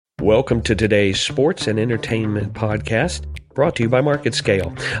Welcome to today's Sports and Entertainment podcast, brought to you by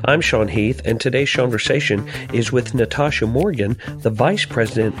MarketScale. I'm Sean Heath, and today's conversation is with Natasha Morgan, the Vice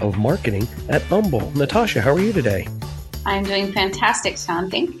President of Marketing at Humble. Natasha, how are you today? I'm doing fantastic, Sean.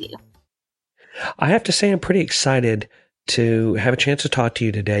 Thank you. I have to say I'm pretty excited to have a chance to talk to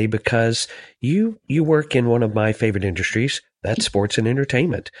you today because you work in one of my favorite industries, that's sports and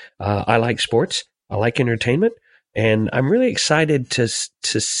entertainment. I like sports. I like entertainment. And I'm really excited to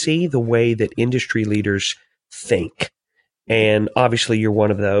see the way that industry leaders think. And obviously you're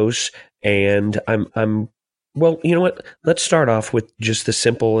one of those. And well, you know what? Let's start off with just the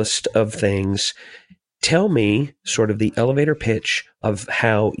simplest of things. Tell me sort of the elevator pitch of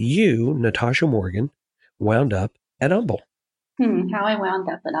how you, Natasha Morgan, wound up at Humble. How I wound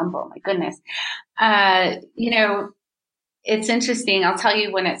up at Humble. My goodness. It's interesting. I'll tell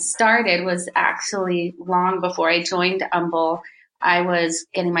you when it started was actually long before I joined Humble. I was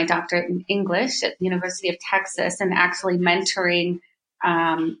getting my doctorate in English at the University of Texas and actually mentoring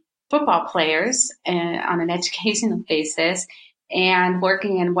football players on an educational basis and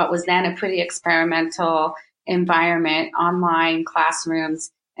working in what was then a pretty experimental environment, online classrooms,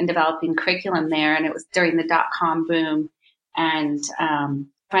 and developing curriculum there. And it was during the dot-com boom. And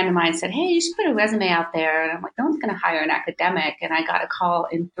friend of mine said, hey, you should put a resume out there. And I'm like, no one's going to hire an academic. And I got a call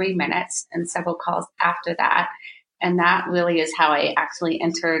in 3 minutes and several calls after that. And that really is how I actually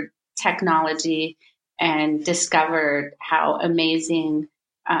entered technology and discovered how amazing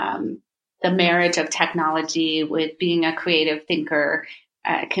the marriage of technology with being a creative thinker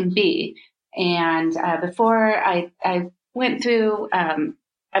can be. And before I went through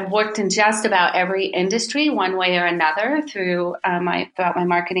I've worked in just about every industry, one way or another, throughout my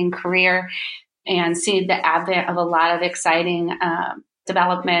marketing career, and seen the advent of a lot of exciting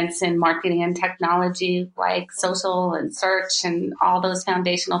developments in marketing and technology, like social and search and all those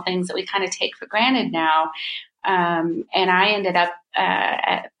foundational things that we kind of take for granted now. And I ended up,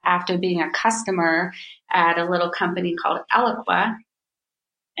 after being a customer at a little company called Eloqua,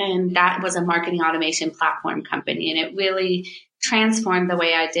 and that was a marketing automation platform company, and it really transformed the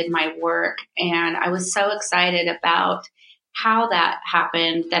way I did my work. And I was so excited about how that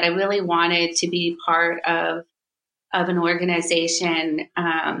happened that I really wanted to be part of an organization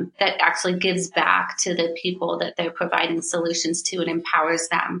that actually gives back to the people that they're providing solutions to and empowers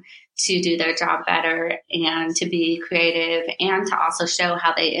them to do their job better and to be creative and to also show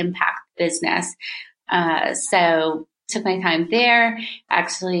how they impact business. So took my time there.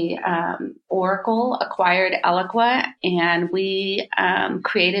 Actually, Oracle acquired Eloqua, and we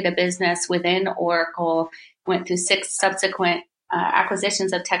created a business within Oracle, went through 6 subsequent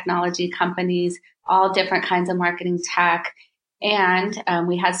acquisitions of technology companies, all different kinds of marketing tech, and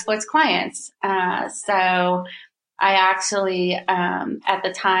we had sports clients. So I actually, at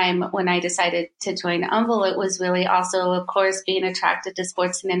the time when I decided to join Humble, it was really also, of course, being attracted to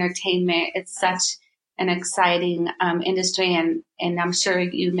sports and entertainment. It's such an exciting industry, and I'm sure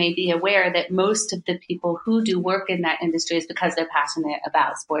you may be aware that most of the people who do work in that industry is because they're passionate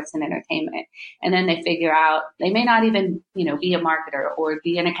about sports and entertainment. And then they figure out they may not even, be a marketer or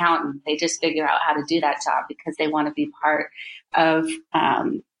be an accountant. They just figure out how to do that job because they want to be part of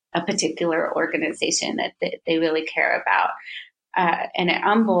a particular organization that they really care about. And at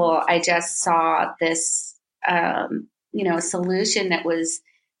Humble, I just saw this, solution that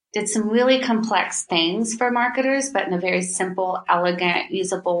did some really complex things for marketers, but in a very simple, elegant,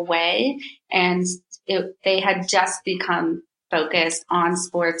 usable way. And they had just become focused on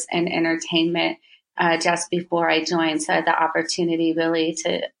sports and entertainment just before I joined. So I had the opportunity really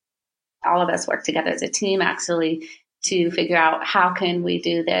to, all of us work together as a team actually, to figure out how can we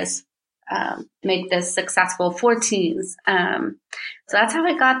do this, make this successful for teams. So that's how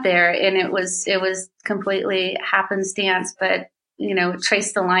I got there. And it was completely happenstance, but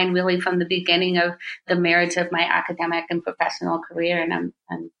trace the line really from the beginning of the marriage of my academic and professional career. And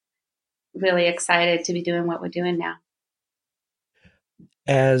I'm really excited to be doing what we're doing now.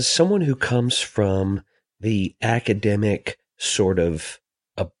 As someone who comes from the academic sort of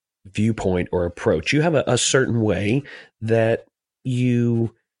a viewpoint or approach, you have a certain way that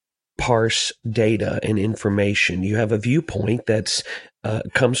you parse data and information. You have a viewpoint that's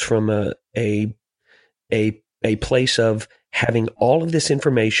comes from a place of having all of this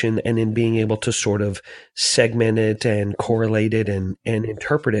information and then being able to sort of segment it and correlate it and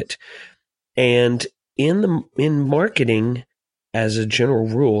interpret it. And in marketing, as a general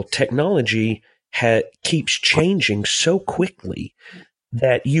rule, technology keeps changing so quickly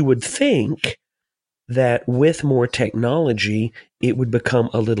that you would think that with more technology, it would become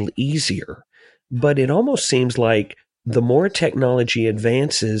a little easier. But it almost seems like the more technology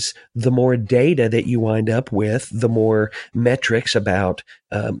advances, the more data that you wind up with, the more metrics about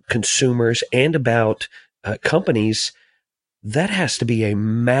consumers and about companies. That has to be a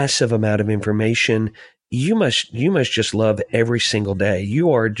massive amount of information. You must just love every single day.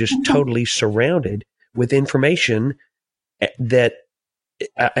 You are just totally surrounded with information that,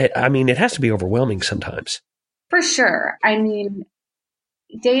 I mean, it has to be overwhelming sometimes. For sure. I mean,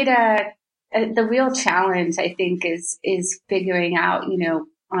 data, the real challenge, I think, is figuring out,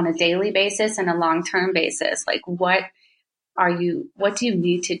 on a daily basis and a long-term basis, like what do you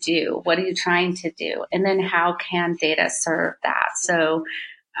need to do? What are you trying to do? And then how can data serve that? So,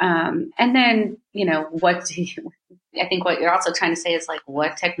 and then, I think what you're also trying to say is like,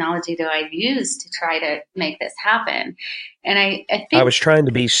 what technology do I use to try to make this happen? And I think I was trying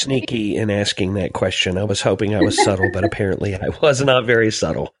to be sneaky in asking that question. I was hoping I was subtle, but apparently I was not very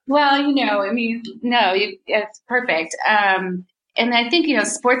subtle. Well, no, it's perfect. And I think,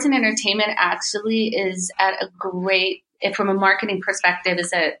 sports and entertainment actually is at a great, from a marketing perspective,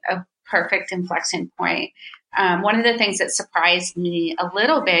 is a perfect inflection point. One of the things that surprised me a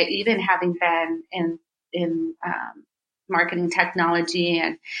little bit, even having been in marketing technology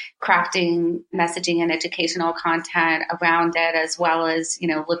and crafting messaging and educational content around it, as well as,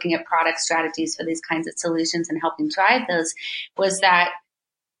 looking at product strategies for these kinds of solutions and helping drive those, was that,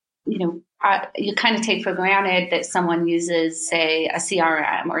 you kind of take for granted that someone uses, say, a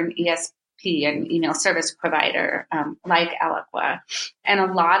CRM or an ESP, an email service provider, like Eloqua. And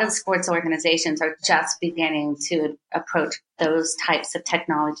a lot of sports organizations are just beginning to approach those types of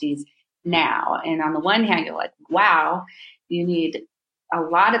technologies now. And on the one hand, you're like, wow, you need a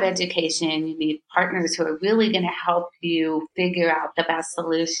lot of education. You need partners who are really going to help you figure out the best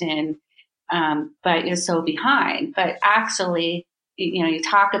solution. But you're so behind. But actually, you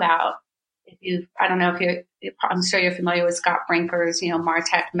talk about, I don't know if I'm sure you're familiar with Scott Brinker's,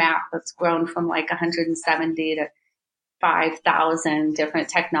 MarTech map that's grown from like 170 to 5,000 different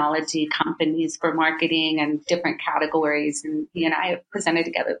technology companies for marketing and different categories. And he and I have presented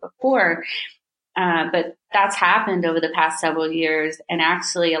together before. But that's happened over the past several years. And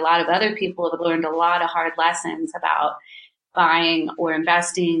actually, a lot of other people have learned a lot of hard lessons about buying or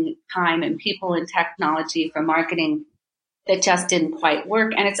investing time and people in technology for marketing that just didn't quite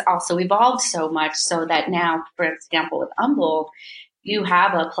work. And it's also evolved so much so that now, for example, with Umbl, you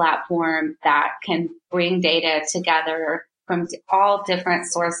have a platform that can bring data together from all different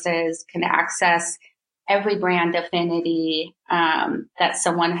sources, can access every brand affinity that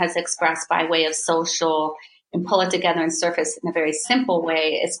someone has expressed by way of social, and pull it together and surface in a very simple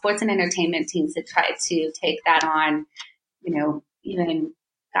way. As sports and entertainment teams that tried to take that on, even,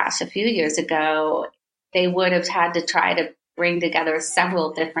 a few years ago, they would have had to try to bring together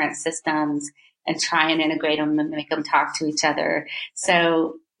several different systems and try and integrate them and make them talk to each other.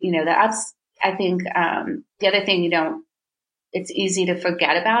 So, that's, I think, the other thing it's easy to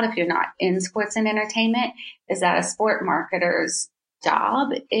forget about if you're not in sports and entertainment is that a sport marketer's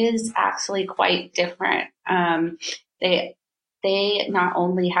job is actually quite different. They not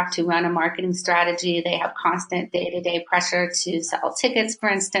only have to run a marketing strategy, they have constant day-to-day pressure to sell tickets, for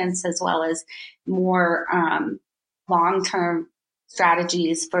instance, as well as more long-term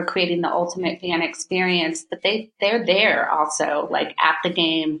strategies for creating the ultimate fan experience. But they're there also, like at the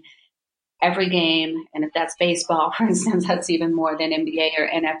game, every game. And if that's baseball, for instance, that's even more than NBA or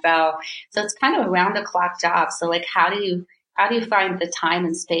NFL. So it's kind of a round-the-clock job. So like, how do you find the time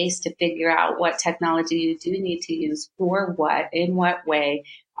and space to figure out what technology you do need to use for what, in what way?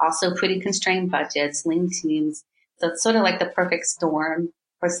 Also pretty constrained budgets, lean teams. So it's sort of like the perfect storm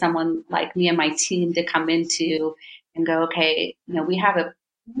for someone like me and my team to come into and go, okay, we have a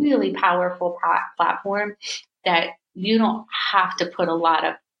really powerful platform that you don't have to put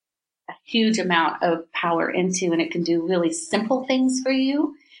a huge amount of power into, and it can do really simple things for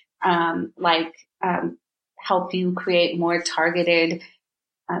you, like help you create more targeted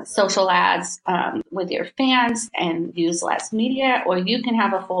social ads with your fans and use less media, or you can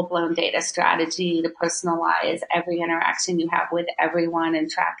have a full-blown data strategy to personalize every interaction you have with everyone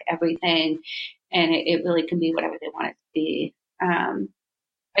and track everything. And it really can be whatever they want it to be.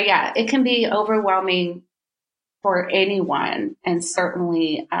 But yeah, it can be overwhelming for anyone, and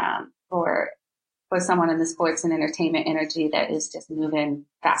certainly for someone in the sports and entertainment energy that is just moving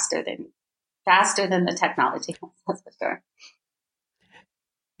faster than the technology. That's for sure.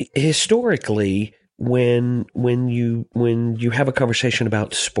 Historically, when you have a conversation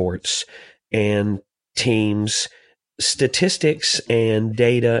about sports and teams, statistics and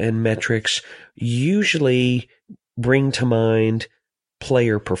data and metrics usually bring to mind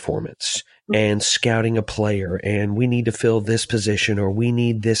player performance. and scouting a player, and we need to fill this position, or we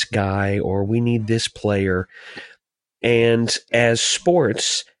need this guy, or we need this player. And as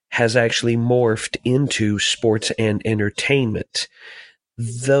sports has actually morphed into sports and entertainment,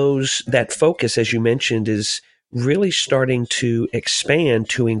 that focus, as you mentioned, is really starting to expand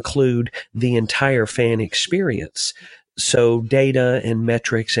to include the entire fan experience. So data and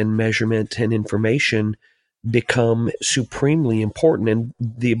metrics and measurement and information become supremely important, and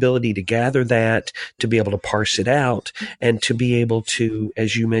the ability to gather that, to be able to parse it out, and to be able to,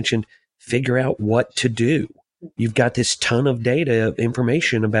 as you mentioned, figure out what to do. You've got this ton of data,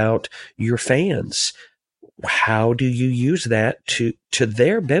 information about your fans. How do you use that to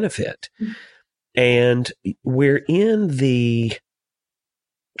their benefit? And we're in the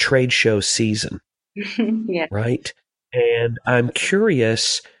trade show season, Yeah. right? And I'm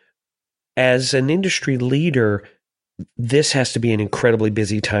curious, as an industry leader, this has to be an incredibly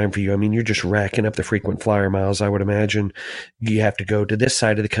busy time for you. I mean, you're just racking up the frequent flyer miles. I would imagine you have to go to this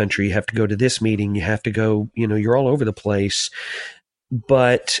side of the country. You have to go to this meeting. You have to go, you're all over the place.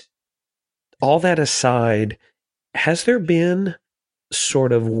 But all that aside, has there been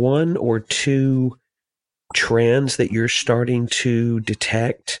sort of one or two trends that you're starting to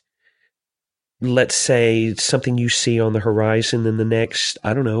detect? Let's say something you see on the horizon in the next,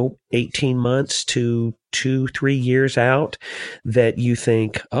 18 months to 2-3 years out that you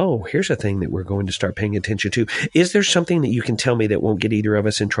think, oh, here's a thing that we're going to start paying attention to. Is there something that you can tell me that won't get either of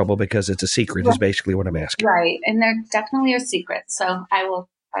us in trouble because it's a secret, is basically what I'm asking. Right. And there definitely are secrets. So I will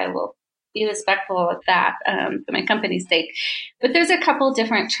be respectful of that for my company's sake. But there's a couple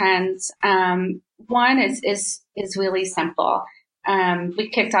different trends. One is really simple. We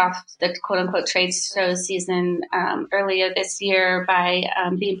kicked off the quote unquote trade show season earlier this year by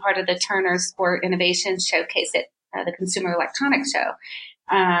being part of the Turner Sport Innovation Showcase at the Consumer Electronics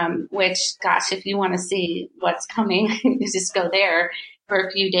Show, which, gosh, if you want to see what's coming, you just go there for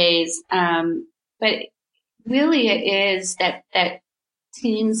a few days. But really it is that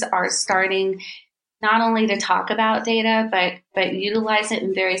teams are starting not only to talk about data, but utilize it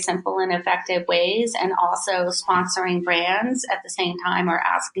in very simple and effective ways, and also sponsoring brands at the same time are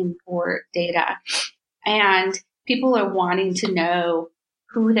asking for data. And people are wanting to know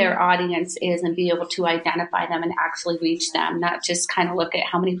who their audience is and be able to identify them and actually reach them, not just kind of look at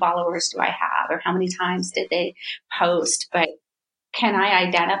how many followers do I have or how many times did they post, but can I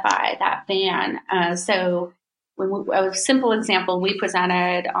identify that fan? So a simple example we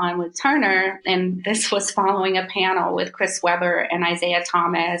presented on with Turner, and this was following a panel with Chris Webber and Isaiah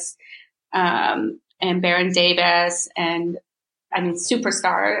Thomas, and Baron Davis, and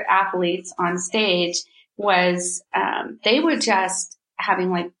superstar athletes on stage, was they were just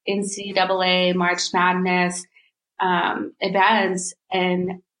having like NCAA March Madness events,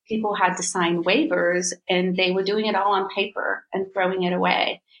 and people had to sign waivers, and they were doing it all on paper and throwing it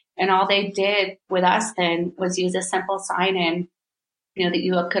away. And all they did with us then was use a simple sign-in, that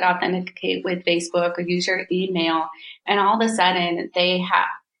you could authenticate with Facebook or use your email. And all of a sudden they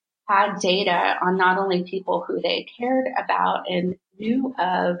had data on not only people who they cared about and knew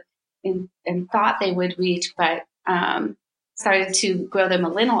of and thought they would reach, but started to grow the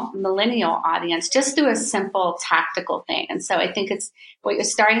millennial audience just through a simple tactical thing. And so I think it's what you're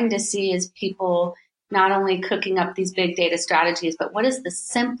starting to see is people not only cooking up these big data strategies, but what is the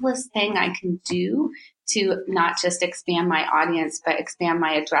simplest thing I can do to not just expand my audience, but expand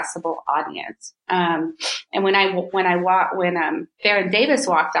my addressable audience. And when Baron Davis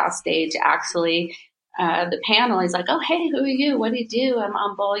walked off stage, actually, the panel is like, oh, hey, who are you? What do you do? I'm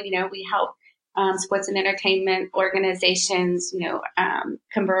Humble. We help sports and entertainment organizations,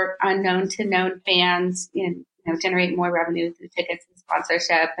 convert unknown to known fans, generate more revenue through tickets and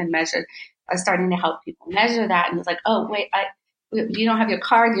sponsorship, and are starting to help people measure that. And it's like, oh, wait, you don't have your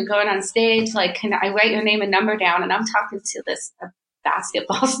card. You're going on stage. Like, can I write your name and number down? And I'm talking to this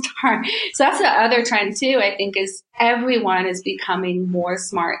basketball star. So that's the other trend too, I think, is everyone is becoming more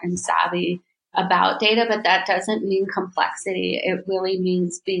smart and savvy about data, but that doesn't mean complexity. It really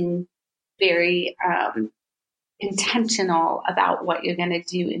means being very intentional about what you're going to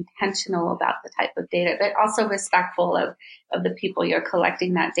do, intentional about the type of data, but also respectful of the people you're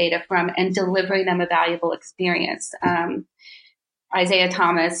collecting that data from and delivering them a valuable experience. Isaiah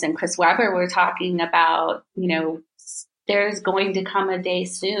Thomas and Chris Webber were talking about, there's going to come a day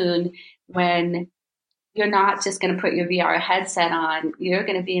soon when you're not just going to put your VR headset on. You're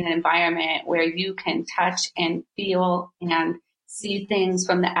going to be in an environment where you can touch and feel and see things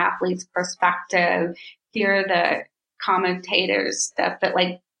from the athlete's perspective, hear the commentators stuff, but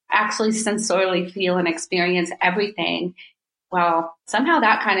like actually sensorially feel and experience everything Well, somehow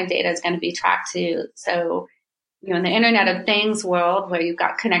that kind of data is going to be tracked too. So, in the Internet of Things world where you've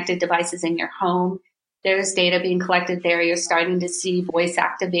got connected devices in your home, there's data being collected there. You're starting to see voice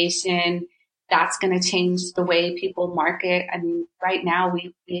activation. That's going to change the way people market. I mean, right now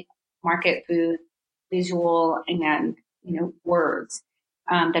we market through visual and, words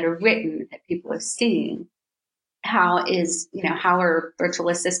that are written that people are seeing. How are virtual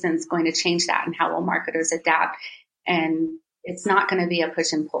assistants going to change that, and how will marketers adapt? And it's not going to be a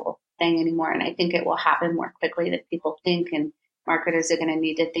push and pull thing anymore. And I think it will happen more quickly than people think. And marketers are going to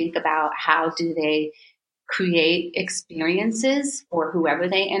need to think about how do they create experiences for whoever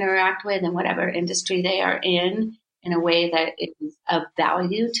they interact with in whatever industry they are in a way that is of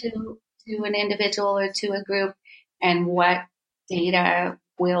value to an individual or to a group, and what data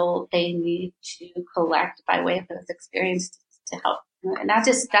will they need to collect by way of those experiences to help. And that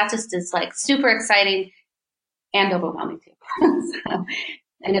just is like super exciting and overwhelming too. So,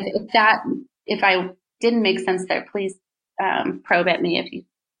 and if I didn't make sense there, please probe at me if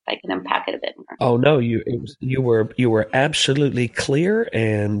I can unpack it a bit more. Oh no, you were absolutely clear,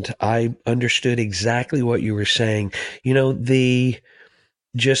 and I understood exactly what you were saying. The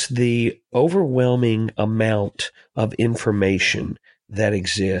overwhelming amount of information that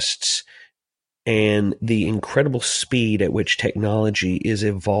exists and the incredible speed at which technology is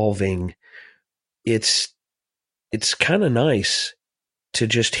evolving, it's kind of nice to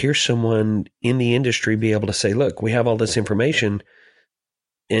just hear someone in the industry be able to say, look, we have all this information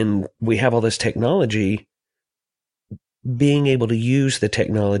and we have all this technology. Being able to use the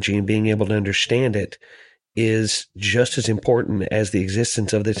technology and being able to understand it is just as important as the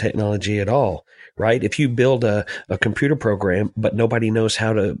existence of the technology at all, right? If you build a computer program, but nobody knows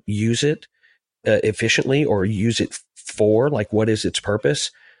how to use it efficiently or use it for, like, what is its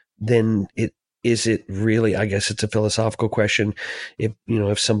purpose, then is it really, I guess it's a philosophical question.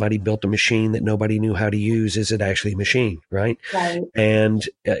 If somebody built a machine that nobody knew how to use, is it actually a machine, right? Right. And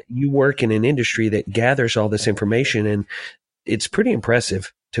you work in an industry that gathers all this information, and it's pretty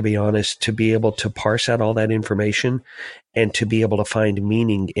impressive, to be honest, to be able to parse out all that information and to be able to find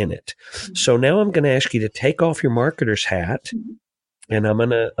meaning in it. Mm-hmm. So now I'm going to ask you to take off your marketer's hat, mm-hmm. and I'm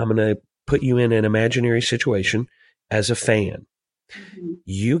going to put you in an imaginary situation as a fan. Mm-hmm.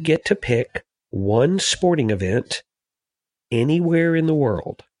 You get to pick one sporting event anywhere in the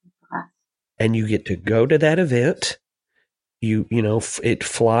world, and you get to go to that event.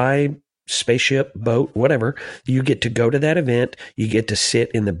 Fly, spaceship, boat, whatever. You get to go to that event. You get to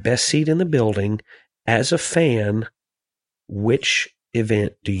sit in the best seat in the building. As a fan, which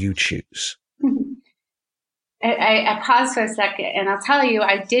event do you choose? I paused for a second, and I'll tell you,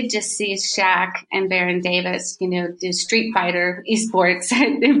 I did just see Shaq and Baron Davis, do Street Fighter esports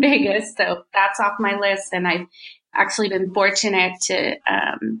in Vegas. So that's off my list. And I've actually been fortunate to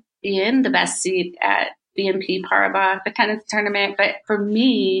be in the best seat at BNP Paribas, the tennis tournament. But for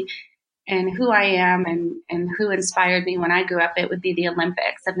me, and who I am and who inspired me when I grew up, it would be the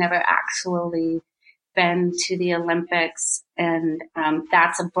Olympics. I've never actually been to the Olympics, and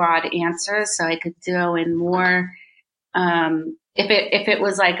that's a broad answer. So I could go in more. If it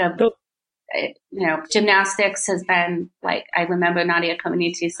was like gymnastics has been like, I remember Nadia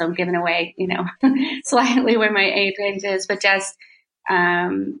Comaneci, so I'm giving away, slightly where my age range is, but just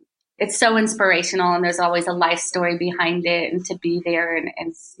it's so inspirational, and there's always a life story behind it, and to be there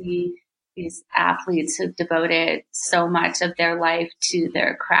and see these athletes who've devoted so much of their life to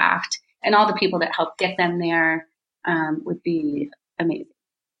their craft, and all the people that helped get them there would be amazing.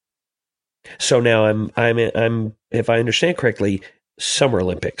 So now I'm if I understand correctly, Summer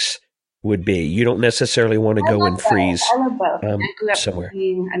Olympics would be. You don't necessarily want to go and freeze. I love both. I grew up somewhere.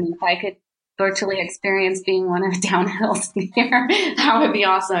 If I could virtually experience being one of the downhill skier, that would be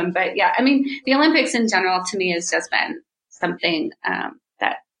awesome. But yeah, the Olympics in general to me has just been something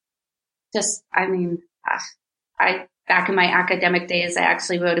that just, back in my academic days, I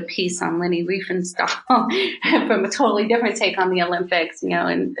actually wrote a piece on Leni Riefenstahl from a totally different take on the Olympics,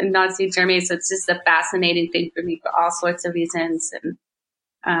 in Nazi Germany. So it's just a fascinating thing for me for all sorts of reasons.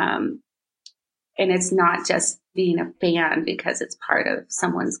 And it's not just being a fan because it's part of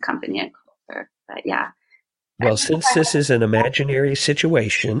someone's company and culture. But yeah. Well, since this is an imaginary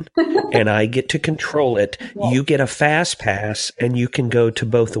situation and I get to control it, you get a fast pass and you can go to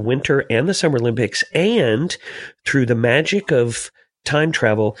both the Winter and the Summer Olympics. And through the magic of time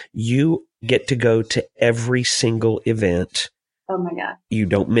travel, you get to go to every single event. Oh my God. You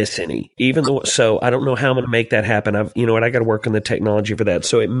don't miss any. So I don't know how I'm going to make that happen. I got to work on the technology for that.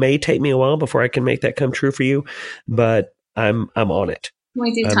 So it may take me a while before I can make that come true for you, but I'm on it.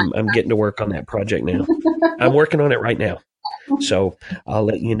 I'm getting to work on that project now. I'm working on it right now. So I'll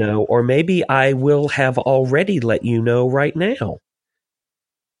let you know, or maybe I will have already let you know right now.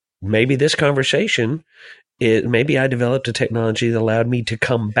 Maybe this conversation, maybe I developed a technology that allowed me to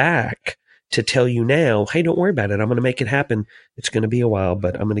come back to tell you now, hey, don't worry about it. I'm going to make it happen. It's going to be a while,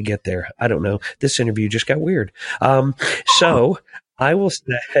 but I'm going to get there. I don't know. This interview just got weird. So I will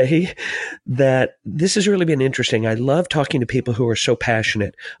say that this has really been interesting. I love talking to people who are so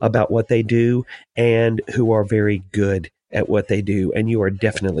passionate about what they do and who are very good at what they do, and you are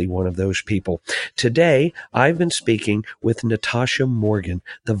definitely one of those people. Today, I've been speaking with Natasha Morgan,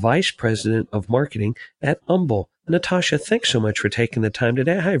 the Vice President of Marketing at Umbel. Natasha, thanks so much for taking the time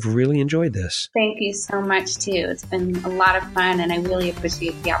today. I've really enjoyed this. Thank you so much, too. It's been a lot of fun, and I really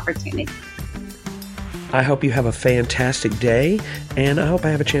appreciate the opportunity. I hope you have a fantastic day, and I hope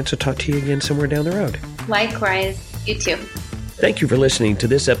I have a chance to talk to you again somewhere down the road. Likewise, you too. Thank you for listening to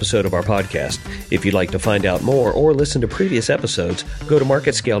this episode of our podcast. If you'd like to find out more or listen to previous episodes, go to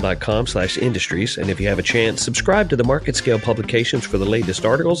marketscale.com/industries. And if you have a chance, subscribe to the MarketScale publications for the latest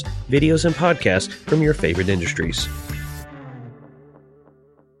articles, videos, and podcasts from your favorite industries.